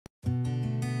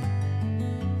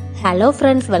Hello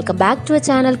friends, welcome back to our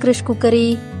channel Krish Cookery.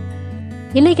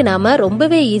 இன்னைக்கு நாம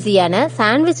ரொம்பவே ஈஸியான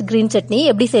சாண்ட்விச் கிரீன் சட்னி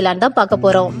எப்படி செய்யலாம்னு தான் பார்க்க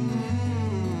போறோம்.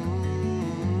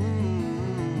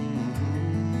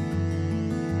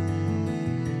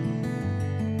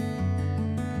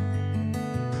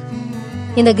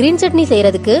 இந்த கிரீன் சட்னி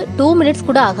செய்யறதுக்கு 2 minutes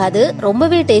கூட ஆகாது,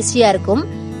 ரொம்பவே டேஸ்டியா இருக்கும்.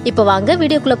 இப்போ வாங்க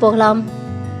வீடியோக்குள்ள போகலாம்.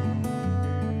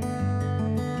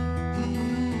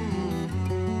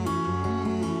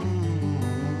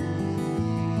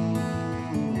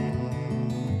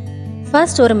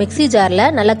 ஃபர்ஸ்ட் ஒரு மிக்ஸி ஜார்ல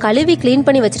நல்லா கழுவி க்ளீன்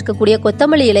பண்ணி வச்சிருக்க கூடிய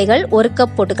கொத்தமல்லி இலைகள் 1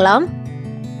 கப் போட்டுக்கலாம்.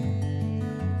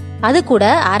 அது கூட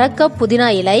 1/2 கப் புதினா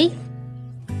இலை,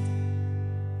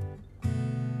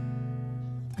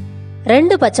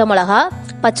 2 பச்சை மிளகா.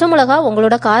 பச்சை மிளகா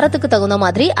உங்களோட காரத்துக்கு தகுந்த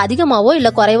மாதிரி அதிகமாவோ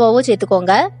இல்ல குறைவாவோ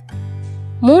சேர்த்துக்கோங்க.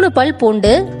 3 பல்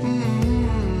பூண்டு,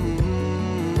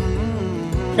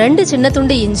 2 சின்ன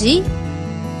துண்டு இஞ்சி,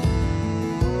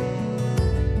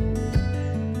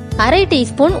 1/2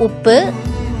 டீஸ்பூன் உப்பு,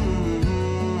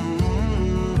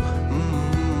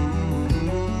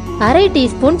 1/2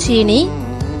 டீஸ்பூன் சீனி,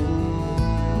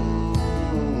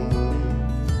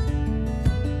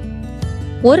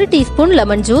 1 டீஸ்பூன்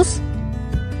லெமன் ஜூஸ்,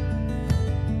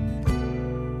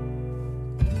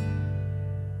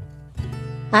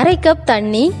 1/2 கப்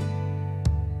தண்ணி,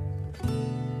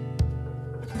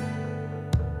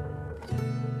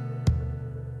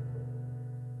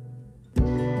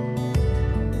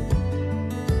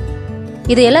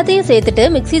 இது எல்லாத்தையும் சேர்த்துட்டு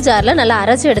மிக்ஸி ஜார்ல நல்லா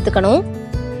அரைச்சு எடுத்துக்கணும்.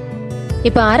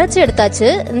 இப்போ அரைச்சு எடுத்தாச்சு.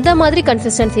 இந்த மாதிரி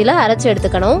கன்சிஸ்டன்சில அரைச்சு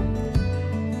எடுத்துக்கணும்.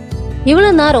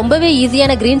 இவ்வளவு தான், ரொம்பவே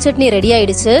ஈஸியான கிரீன் சட்னி ரெடி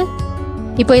ஆயிடுச்சு.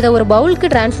 இப்போ இதை ஒரு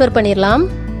பவுலுக்கு டிரான்ஸ்ஃபர் பண்ணிடலாம்.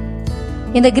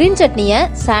 இந்த கிரீன் சட்னியை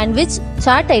சாண்ட்விச்,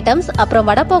 சாட் ஐட்டம்ஸ் அப்புறம்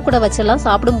வடப்பாவ் கூட வச்செல்லாம்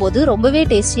சாப்பிடும்போது ரொம்பவே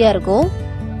டேஸ்டியா இருக்கும்.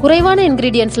 குறைவான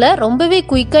இன்கிரீடியன்ஸ்ல ரொம்பவே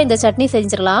குயிக்கா இந்த சட்னி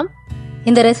செஞ்சிடலாம்.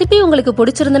 இந்த ரெசிபி உங்களுக்கு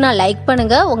பிடிச்சிருந்தனா லைக்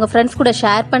பண்ணுங்க, உங்க ஃப்ரெண்ட்ஸ் கூட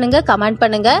ஷேர் பண்ணுங்க, கமெண்ட்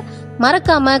பண்ணுங்க.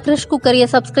 மறக்காம கிரிஷ் குக்கரியை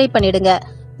சப்ஸ்கிரைப் பண்ணிடுங்க.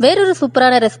 வேறொரு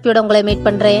சூப்பரான ரெசிபியோட உங்களை மீட்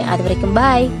பண்றேன். அது வரைக்கும்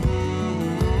பாய்.